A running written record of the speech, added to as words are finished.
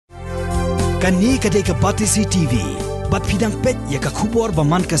Kani kadai ka Patisi TV, bat pidang pet ya ka kubor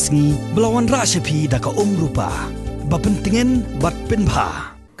baman kasngi, belawan rasyapi da ka rupa, bapentingin bat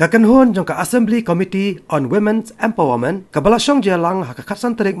penbha. Kakanhon jong ka Assembly Committee on Women's Empowerment, kabalasong jalang haka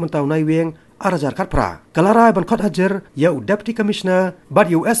katsan terik mentau naiwing arajar katpra. Kalarai ban Khot Hajir, ya Deputy Commissioner,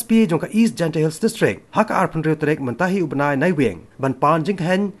 bat USP jong ka East Jaiñtia Hills District, haka arpan rio terik mentahi ubenai naiwing, ban pan jing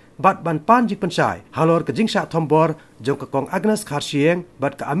hen, bat ban pan jing pensyai, halor ke jing syak tombor, jong ka kong Agnes Kharshieng,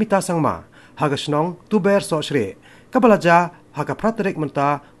 bat ka Amita Sangma, haga senong tuber so shri. Kabalaja haka praterik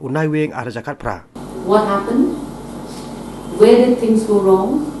menta unaiwing arajar katpra. What happened? Where did things go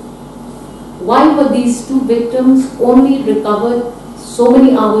wrong? Why were these two victims only recovered so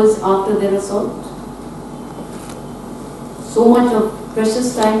many hours after their assault? So much of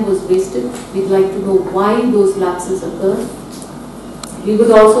precious time was wasted. We'd like to know why those lapses occurred. We would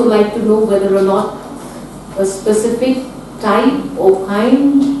also like to know whether or not a specific type or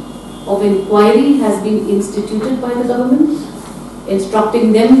kind of inquiry has been instituted by the government,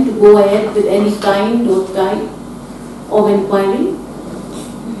 instructing them to go ahead with any kind or type of inquiry.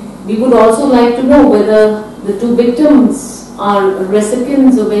 We would also like to know whether the two victims are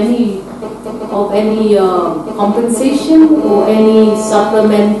recipients of any compensation or any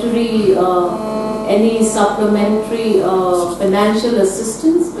supplementary financial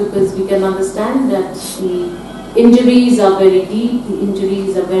assistance, because we can understand that the injuries are very deep, the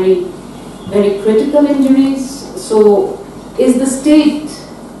injuries are very, very critical injuries. So is the state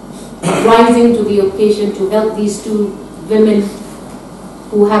rising to the occasion to help these two women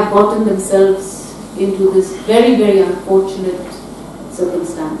who have gotten themselves into this very, very unfortunate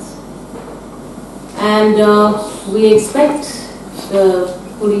circumstance? And we expect the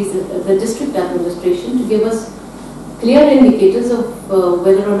police, the district administration, to give us clear indicators of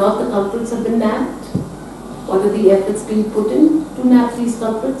whether or not the culprits have been nabbed. What are the efforts being put in to nab these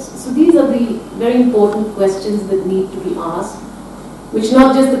culprits? So these are the very important questions that need to be asked, which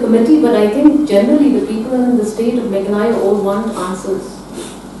not just the committee, but I think generally the people in the state of Meghalaya all want answers.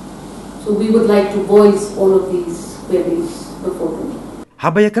 So we would like to voice all of these queries before them.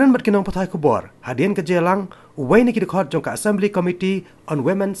 Habayakaran matkinong patay kubor, hadian ka jelang, uway ni kidikot jong ka Assembly Committee on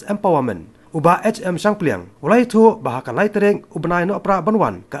Women's Empowerment. Uba HM Sangpliang, ulay ito bahaka laitering ubanay no apra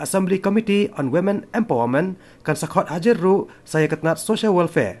banwan ka Assembly Committee on Women Empowerment kan sa Khot Hajir ru saya katnat social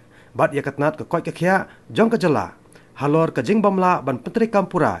welfare, bat ya katnat ka koi kakya jong ka jala. Halor ka jing bamla ban pentri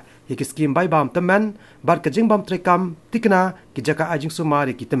kampura hiki skim bay bam temen bat ka jing bam trikam tikna ki jaka ajing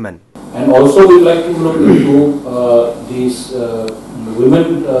sumari ki temen. And also we'd like to look into these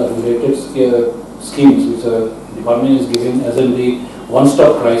women related schemes which the department is giving, as in the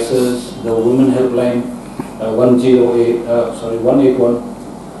one-stop crisis, the women helpline 181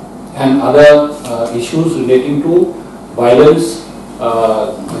 and other issues relating to violence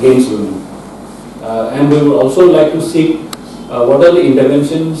against women. And we would also like to seek what are the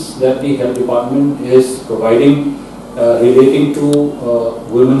interventions that the health department is providing relating to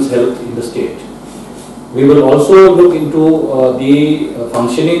women's health in the state. We will also look into the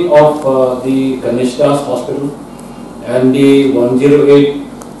functioning of the Kanishdas Hospital and the 108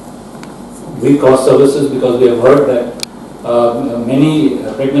 week cross services, because we have heard that many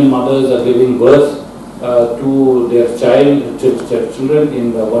pregnant mothers are giving birth to their children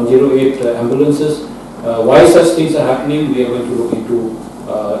in the 108 ambulances. Why such things are happening, we are going to look into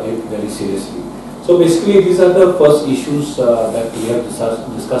it very seriously. So basically these are the first issues that we have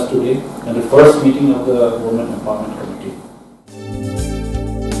discussed today and the first meeting of the Women Empowerment Committee.